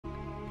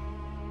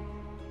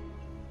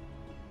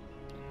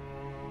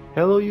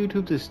Hello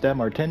YouTube, this is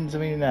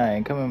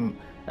Damar1079 coming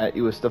at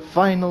you with the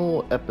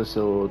final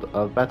episode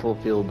of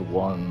Battlefield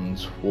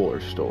 1's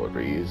War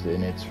Stories,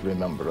 and it's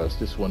Remember Us.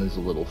 This one is a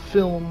little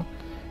film.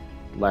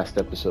 Last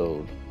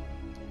episode,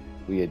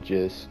 we had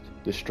just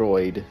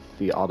destroyed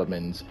the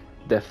Ottomans'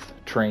 death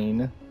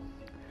train.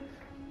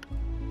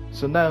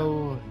 So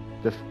now,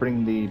 to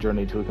bring the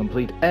journey to a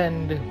complete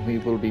end, we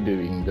will be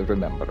doing the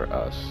Remember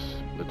Us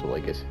little,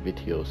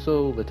 video.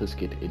 So let us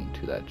get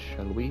into that,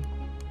 shall we?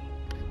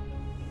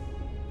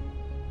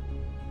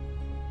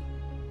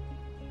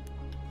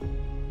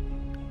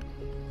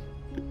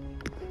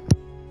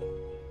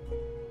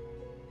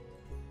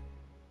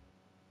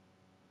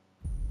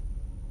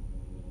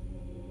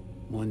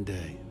 One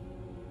day,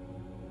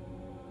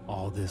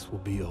 all this will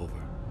be over.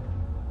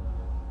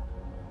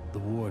 The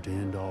war to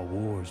end all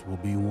wars will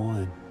be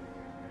won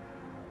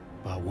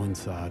by one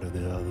side or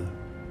the other.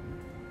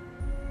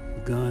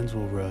 The guns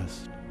will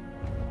rust,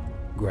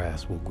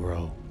 grass will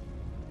grow,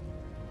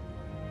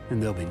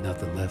 and there'll be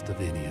nothing left of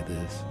any of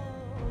this.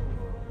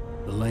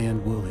 The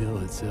land will heal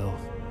itself,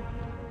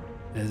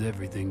 as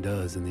everything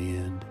does in the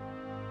end.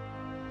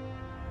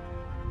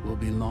 We'll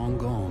be long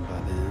gone by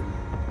then,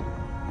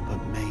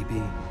 but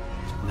maybe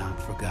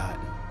not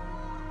forgotten.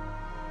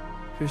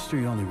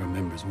 History only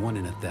remembers 1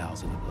 in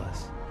 1,000 of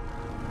us.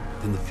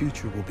 Then the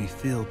future will be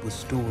filled with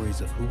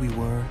stories of who we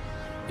were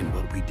and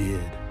what we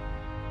did,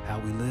 how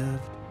we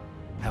lived,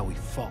 how we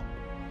fought,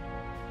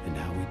 and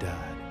how we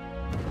died.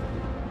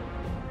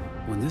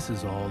 When this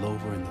is all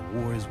over and the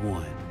war is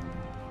won,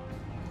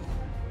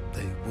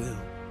 they will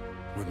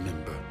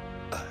remember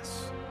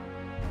us.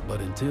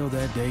 But until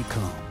that day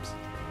comes,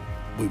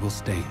 we will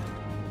stand.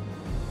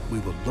 We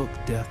will look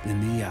death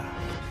in the eye,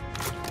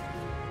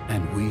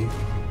 and we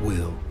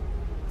will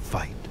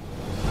fight.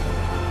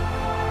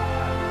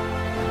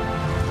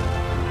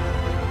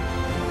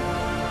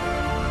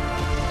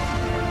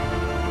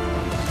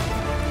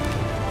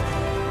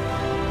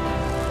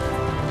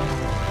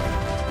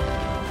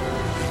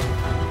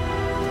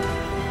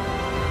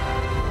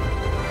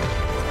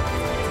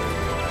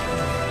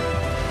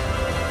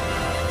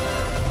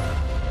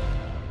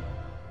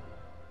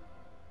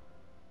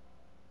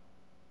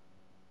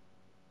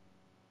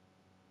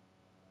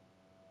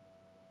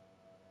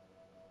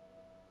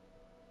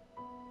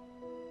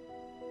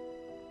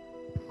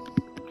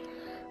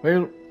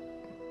 Well,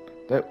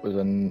 that was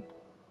a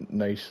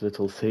nice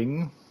little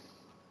thing.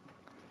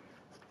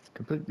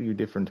 Completely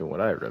different to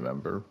what I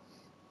remember.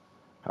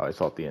 How I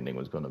thought the ending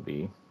was going to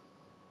be.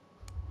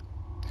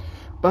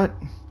 But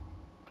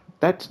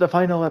that's the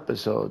final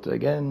episode.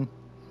 Again,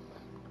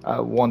 I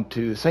want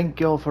to thank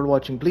y'all for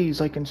watching. Please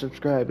like and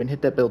subscribe and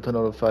hit that bell to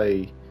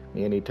notify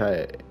me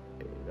anytime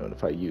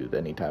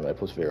I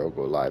post a video or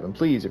go live. And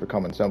please, if your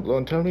comments down below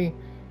and tell me,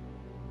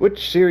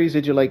 which series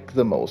did you like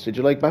the most? Did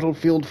you like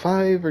Battlefield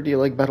 5 or do you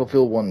like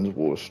Battlefield 1's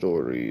War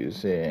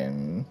Stories?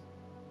 And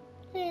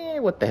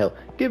what the hell?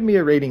 Give me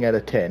a rating out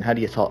of 10. How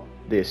do you thought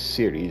this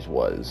series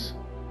was?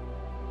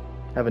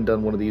 Haven't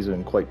done one of these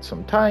in quite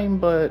some time,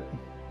 but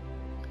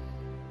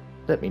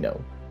let me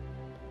know.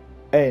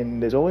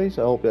 And as always,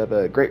 I hope you have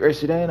a great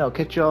rest of your day, and I'll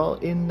catch y'all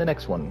in the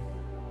next one.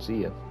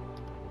 See ya.